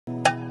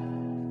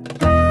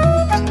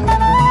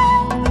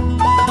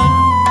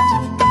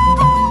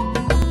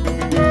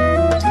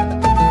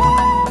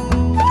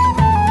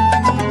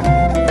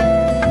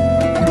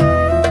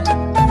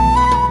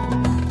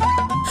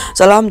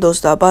سلام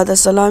دوستا بعد از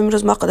سلام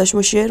امروز ما قدش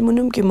مشیر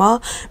منم که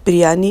ما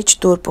biryani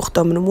چطور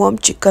پخته منم هم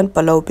چیکن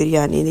پلاو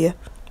biryani دیگه.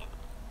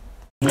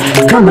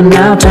 Come on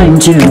now, time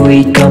to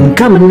eat.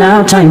 Come on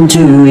now, time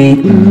to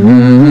eat.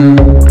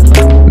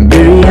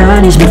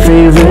 Biryani's my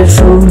favorite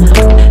food,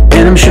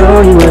 and I'm sure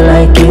you will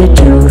like it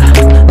too.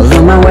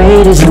 Although my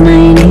weight is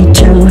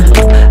 92,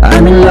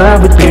 I'm in love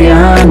with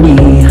biryani.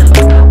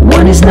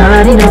 One is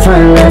not enough,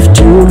 I left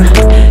two,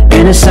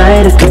 and a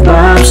side of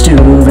kebabs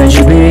too.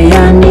 Veggie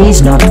biryani's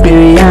not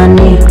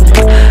biryani.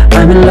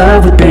 I'm in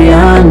love with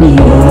biryani.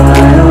 Oh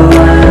I, oh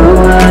I,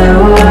 oh I,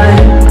 oh I.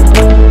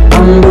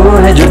 Ambu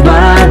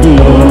Hyderabadi.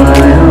 Oh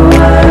I,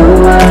 oh I,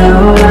 oh I,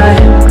 oh I.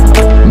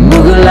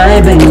 Mughlai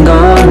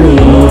Bengali.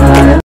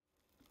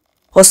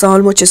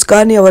 وصل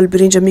موچسکانی اول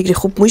برنج میگری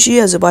خوب میشی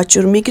از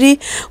باچور میگری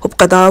خوب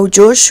قدا و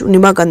جوش و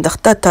نیما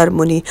گندخته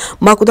ترمونی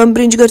ما کدام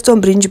برنج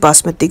گرتم برنج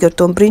باسمتی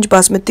گرتم برنج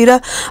باسمتی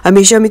را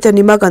همیشه میتونه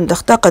نیما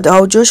گندخته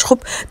قدا و جوش خوب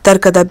تر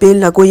کدا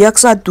بیل نگو 1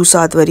 ساعت 2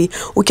 ساعت وری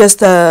و که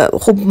است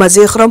خوب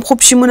مزه خرم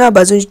خوب شیمونه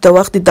بعض اونج تا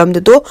وقتی دم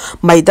دو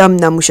میدم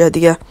نموشه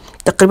دیگه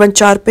تقریبا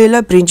 4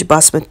 پیله برنج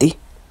باسمتی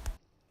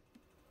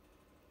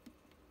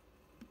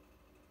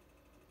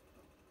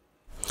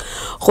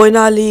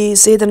خوینالی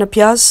 3 دانه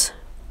پیاز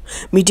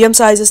میدیم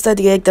سایز است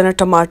دیگه 1 دانه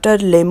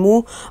ټماټر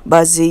لیمو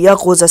بعضی یا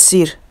غوزه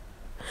سیر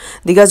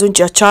دیگه از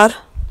اونجا اچار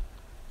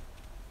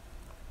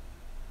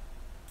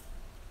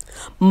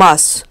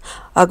ماس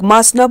اگه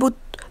ماس نبود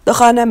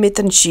دخانه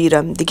میتن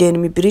شیرم دیگه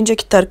اینمی برنجه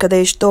که تر کده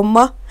اشتم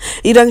ما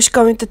این رنگش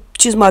کامنت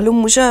چیز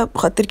معلوم میشه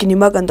خاطر که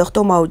نیمه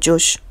گندختم او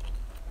جوش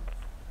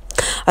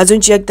از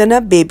اونجا 1 دانه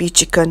بیبی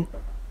چیکن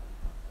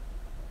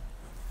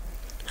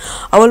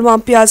اول ما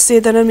پیاز 3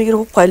 دانه میگیرم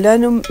خوب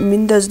قلیانم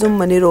میندازم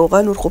منی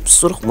روغن و خوب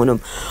سرخ منم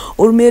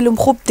و میلم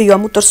خوب دیگه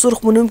متر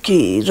سرخ منم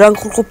که رنگ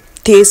خوب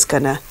تیز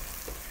کنه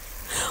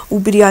و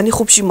biryani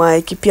خوب شی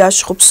مایه که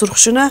پیاز خوب سرخ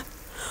شنه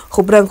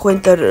خوب رنگ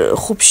خوینتر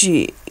خوب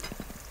شی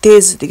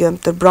تیز دیگه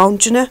متر براون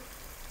شنه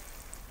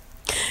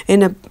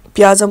این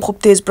پیازم خوب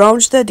تیز براون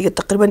شده دیگه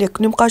تقریبا 1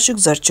 نیم قاشق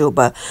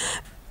زرچوبه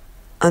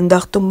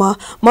انداختم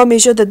ما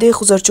میشه ده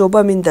خو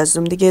زرچوبه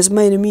میندازم دیگه از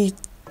ما اینمی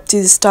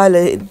چیز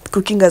ستایل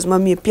کوکینگ از ما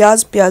می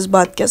پیاز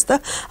بعد کسته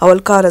اول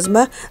کار از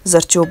ما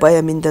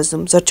زرچوبه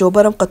میندازم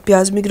زرچوبه رم قد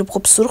پیاز میگیرم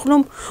خوب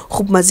سرخنم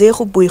خوب مزه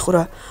خوب بوی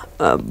خوره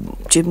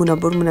چی مونه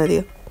برمونه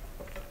دیگه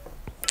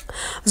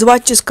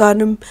زباد چیز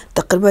کارنم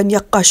تقریبا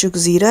 1 قاشق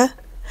زیره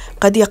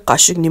قد 1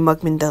 قاشق نمک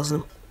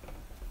میندازم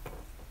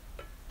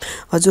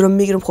ازورم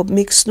میگیرم خوب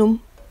میکسنم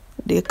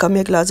دیگه کم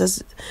 1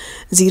 لحظه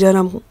زیره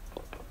رم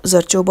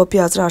زرچوبه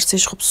پیاز را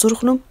ارسش خوب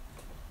سرخنم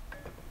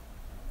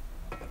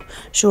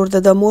شورده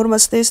دا مور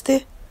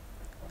مسته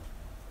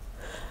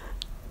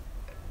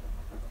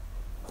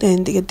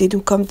دیگه دیدم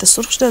کم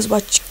تسرخ شده از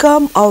بعد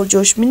کم او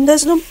جوش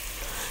میندازم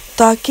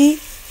تا که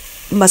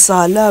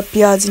مساله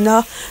پیاز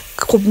اینا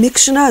خوب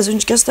میکس شنه از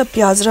اونج کسته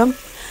پیاز رم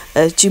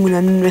چی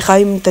مونه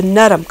میخوایم تا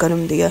نرم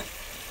کنم دیگه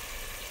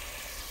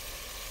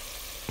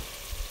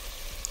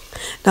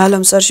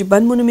نالم سرشی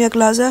بند مونم 1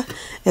 لحظه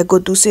 1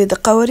 2 3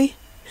 دقیقه وری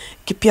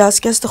که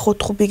پیاز کسته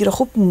خود خوب بگیره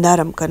خوب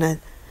نرم کنه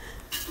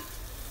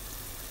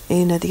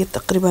اینه دیگه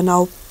تقریبا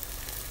او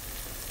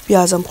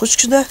پیازم خشک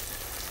شده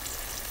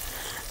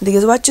دیگه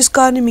بعد چیز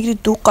کاری میگیری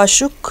 2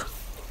 قاشق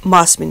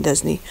ماس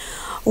میندازنی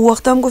و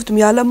وقتا هم گفتم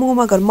یالا مگم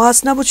اگر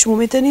ماس نبود شما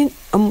میتونین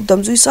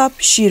دمزوی صاحب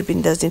شیر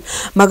بندازین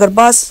مگر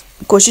باز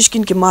کوشش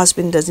کن که ماس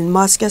بندازین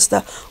ماس که است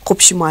خوب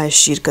شما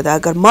شیر کده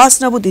اگر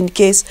ماس نبود این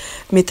کیس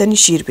میتونین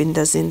شیر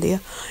بندازین دیگه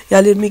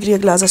یالی میگیری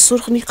 1 لحظه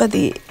سرخ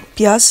نیقدی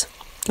پیاز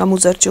همو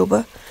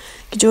زرچوبه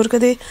که جور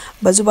کده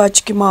بازو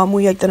باچ که ما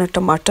همو 1 دانه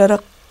ټماټر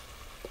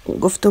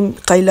گفتم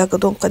قیلا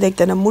کدوم قد 1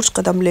 دانه مرچ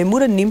قدم لیمو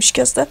را نیم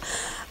شکسته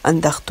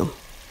انداختم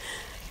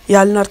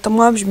یال نار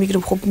تمامش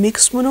میگیرم خوب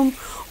میکس منم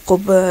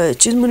خوب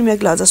چیز منم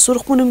 1 لحظه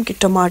سرخ منم که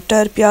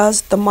ټماټر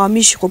پیاز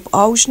تمامیش خوب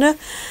آوش نه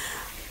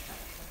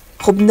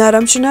خوب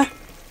نرم شنه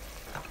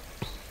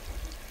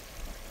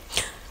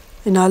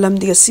این عالم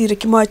دیگه سیره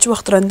که ما هیچ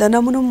وقت رنده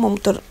نمونم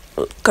ممتر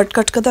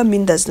کٹ کده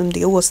میندازم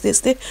دیگه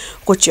وسته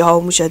قچی ها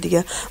میشه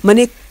دیگه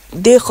من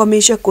دیگ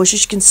همیشه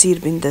کوشش کن سیر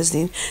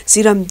بندازین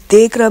سیرم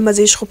دیگ را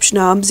مزهش خوب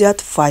شنه هم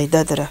زیاد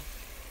فایده داره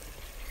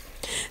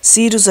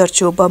سیر و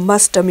زرچوبه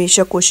مست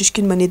همیشه کوشش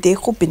کن منی دیگ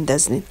خوب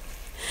بندازین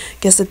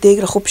که است دیگ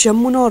را خوب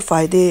شمونه اور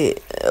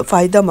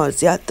فایده ما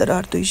زیاد داره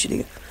هر دویش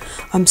دیگه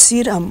هم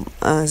سیر هم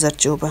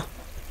زرچوبه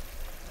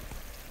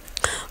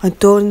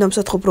طور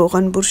نمسد خوب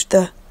روغن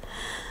برشته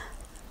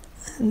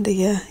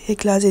دیگه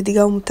 1 لحظه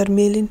دیگه هم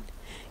ترمیلین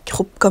که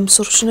خوب کم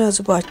سرخ شنه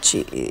از باید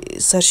چی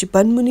سرشی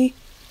بند منی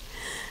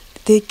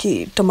دیگه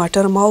که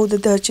ټماټر ماو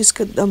ده چیز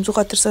که همزو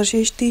خاطر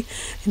سرشیشتی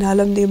این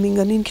عالم دیگه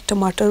میگنین که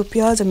ټماټر و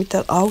پیاز همی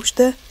تر آوش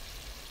ده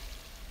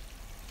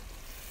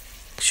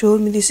شور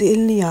میدی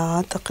سیلنی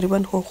یا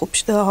تقریبا خوب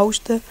شده آوش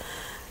ده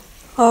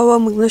آوا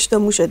مگنشده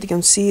موشه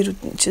دیگه سیر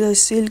چیز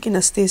سیل که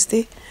نسته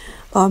استه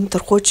هم تر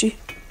خوچی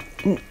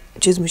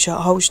چیز میشه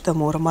آوش ده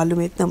مورا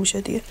معلومیت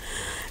نموشه دیگه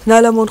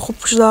نالمون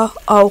خوب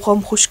شده او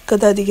هم خشک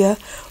کده دیگه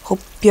خوب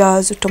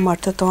پیاز و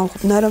ټماټر تمام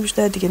خوب نرم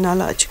شده دیگه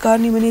نالا چیکار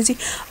نیمنیزی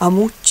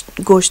امو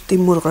گوشت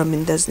مرغ را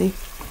میندازنی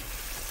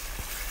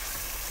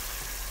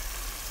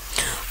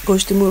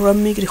گوشت مرم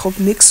میگیری خوب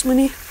میکس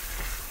منی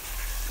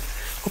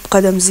خوب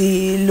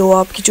قدمزی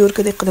لواب کی جور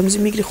کده قدمزی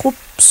میگیری خوب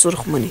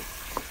سرخ منی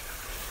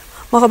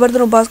ما خبر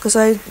دارم باز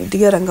کسای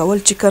دیگه رنگ اول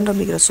چیکن را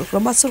میگیره سرخ را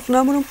ما سرخ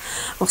نمونم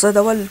مقصد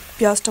اول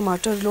پیاز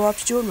ټماټر لواب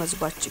جور ما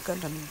زباد چیکن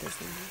را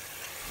میندازم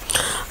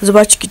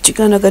زباد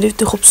چیکن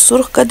گرفته خوب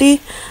سرخ کدی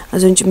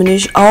از اونچه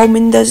منش آو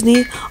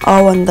میندازنی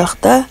آو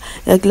انداخته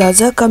یک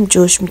لحظه کم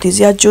جوش میدی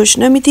زیاد جوش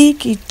نمیدی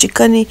که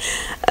چیکنی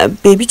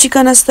بیبی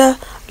چیکن است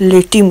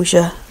لیتی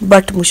میشه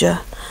بٹ میشه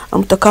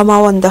ام تا کم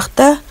آو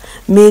انداخته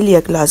میل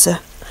یک لحظه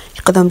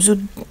قدم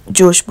زود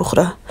جوش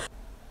بخوره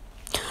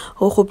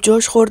و خوب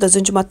جوش خورد از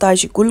اینجا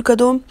متایشی گل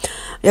کدوم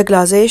یک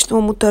لحظه اشتم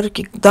موتر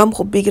که دم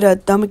خوب بگیره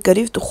دم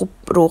گرفت خوب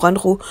روغن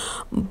خوب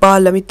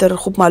بالا میتر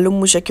خوب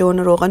معلوم میشه که اون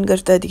روغن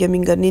گرفته دیگه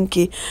میگرنین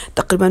که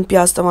تقریبا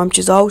پیاز تمام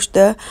چیز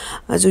آوشته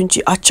از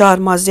اونجا اچار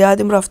ما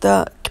زیادم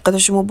رفته قدر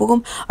شما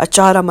بگم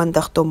اچار من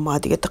انداختم ما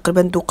دیگه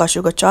تقریبا 2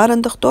 قاشق اچار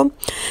انداختم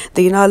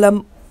دیگه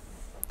نالم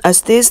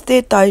استه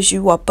استه تایشی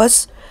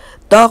واپس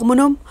داغ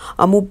منم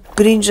امو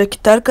برنج را که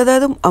ترک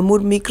دادم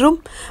امور میکرم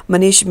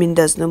منیش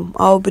میندازم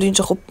او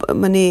برنج خوب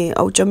منی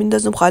او چا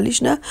میندازم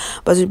خالیش نه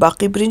باز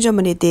باقی برنج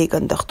منی دیگ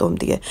انداختم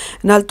دیگه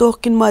نال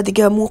توخکین ما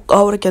دیگه امو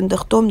او را که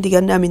انداختم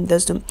دیگه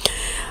نمیندازم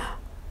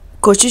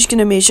کوشش کنم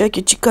همیشه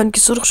که چیکن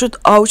که سرخ شد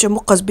او چا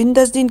مقص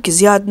بندازدین که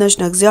زیاد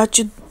نشنک زیاد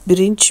شد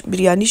برنج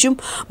بریانیشم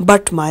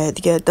بٹ مایه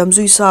دیگه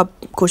دمزوی صاحب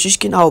کوشش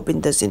کن او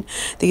بندازین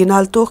دیگه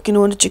نال توخکین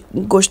اون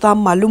گوشتام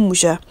معلوم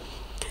میشه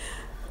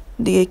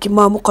دیگه که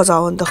ما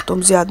مقضا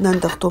انداختم زیاد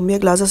ننداختم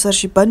یک لحظه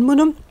سرشی بند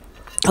منم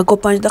اگه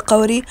 5 دقیقه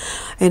وری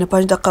این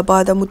 5 دقیقه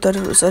بعد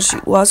موتر سرشی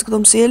واز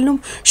کدم سیلنم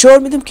شور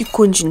میدم که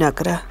کنج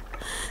نکره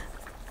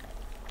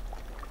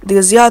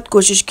دیگه زیاد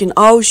کوشش کن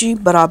آوشی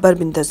برابر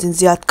بندازین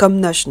زیاد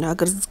کم نشنه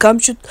اگر کم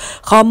شد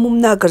خامم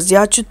نه اگر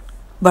زیاد شد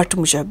بٹ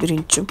میشه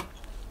برنجم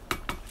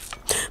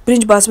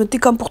برنج باسمتی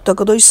کم پخته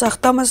کدوش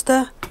سختم است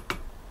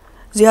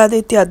زیاد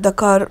احتیاط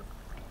دکار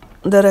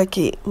داره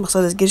که مقصد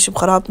از گیرشم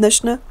خراب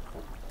نشنه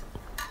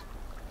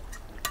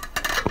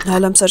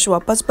حالا سرش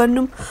واپس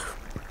بندم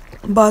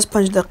باز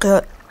 5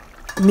 دقیقه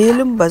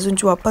میلم باز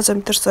اونجا واپس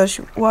هم تر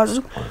سرش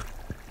وازم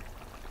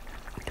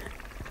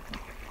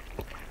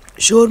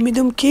شور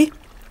میدم که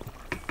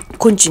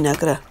کنچی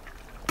نکره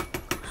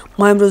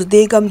ما امروز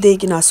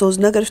دیگی ناسوز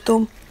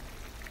نگرفتم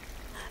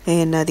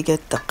نه دیگه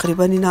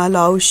تقریبا این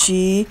حالا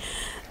آوشی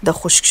ده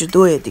خشک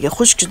شدوه دیگه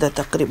خشک شده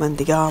تقریبا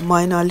دیگه ما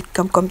این حالا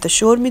کم کم تا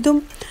شور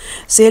میدم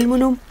سیل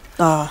منم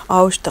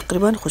آوش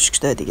تقریبا خشک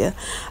شده دیگه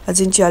از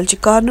این چیال چی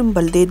کارنم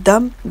بلده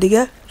دم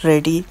دیگه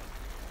ریڈی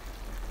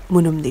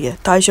منم دیگه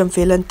تایشم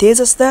فعلا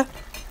تیز استه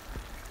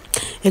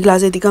یک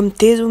لحظه دیگه هم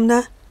تیز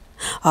نه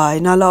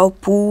این حالا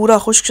پورا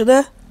خشک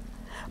شده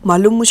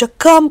معلوم میشه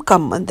کم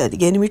کم منده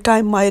دیگه یعنی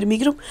تایم مایر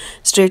میگیرم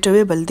ستریٹ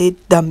اوی بلده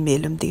دم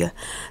میلم دیگه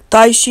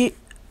تایشی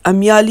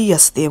امیالی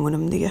استه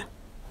منم دیگه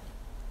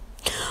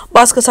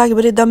باز کسا که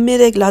بره دم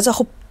میره یک لحظه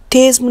خوب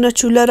تیز منه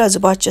چوله را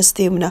زباد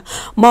چسته منه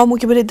ما مو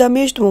که بره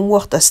دمیشت مو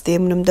وقت استه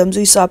منم دم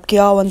زوی صاحب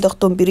که آو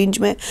انداختم برنج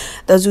میں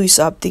دا زوی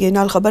صاحب دیگه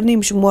نال خبر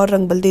نیمش موار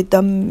رنگ بلده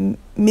دم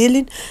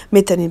میلین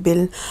میتنین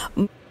بیلین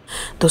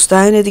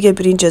دوستان دیگه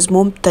برنج از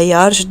موم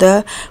تیار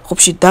شده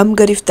خوبشی دم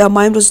گرفته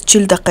ما امروز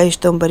 40 دقیقه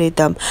اشتم برای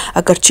دم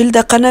اگر 40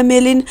 دقیقه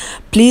نمیلین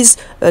پلیز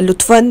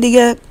لطفا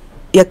دیگه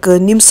یک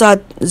نیم ساعت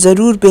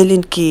ضرور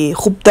بیلین که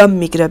خوب دم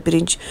میگیره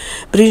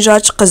برنج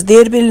آج قص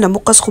دیر بیلین نمو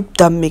قص خوب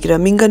دم میگیره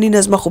مینگنین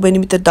از ما خوب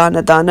میتر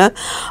دانه دانه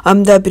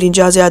هم ده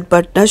برنج زیاد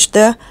برد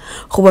نشده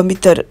خوب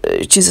میتر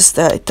چیز است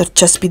تر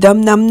چسبیدم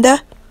نمده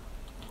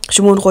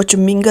شمون خودشم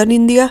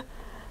مینگنین دیگه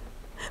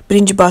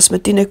برنج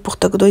باسمتی یک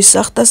پخته کدوی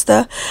سخت است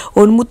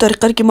اون مو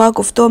طریقه که ما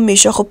گفتم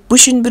میشه خوب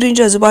بوشین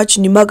برنج از باج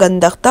نمک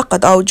انداخته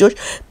قد آو جوش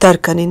تر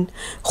کنین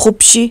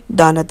خوبشی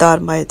دانه دار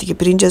مایه دیگه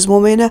برنج از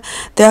مومینه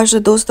تیاش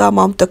دوستا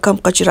مام تا کم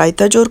قچ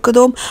رایتا جور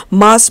کدوم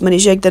ماس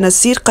منیش یک دانه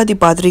سیر قدی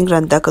بادرینگ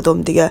رنده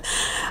کدوم دیگه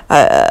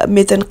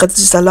میتن قد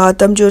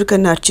سلاتم جور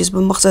کن هر چیز به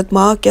مقصد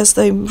ما که است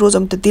امروز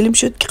هم تدیلم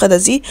شد که قد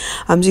ازی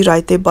همزی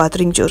رایتا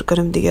بادرینگ جور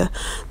کنم دیگه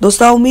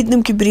دوستا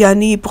امیدنم که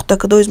بریانی پخته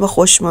کدوی از ما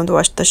خوش مند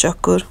واش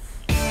تشکر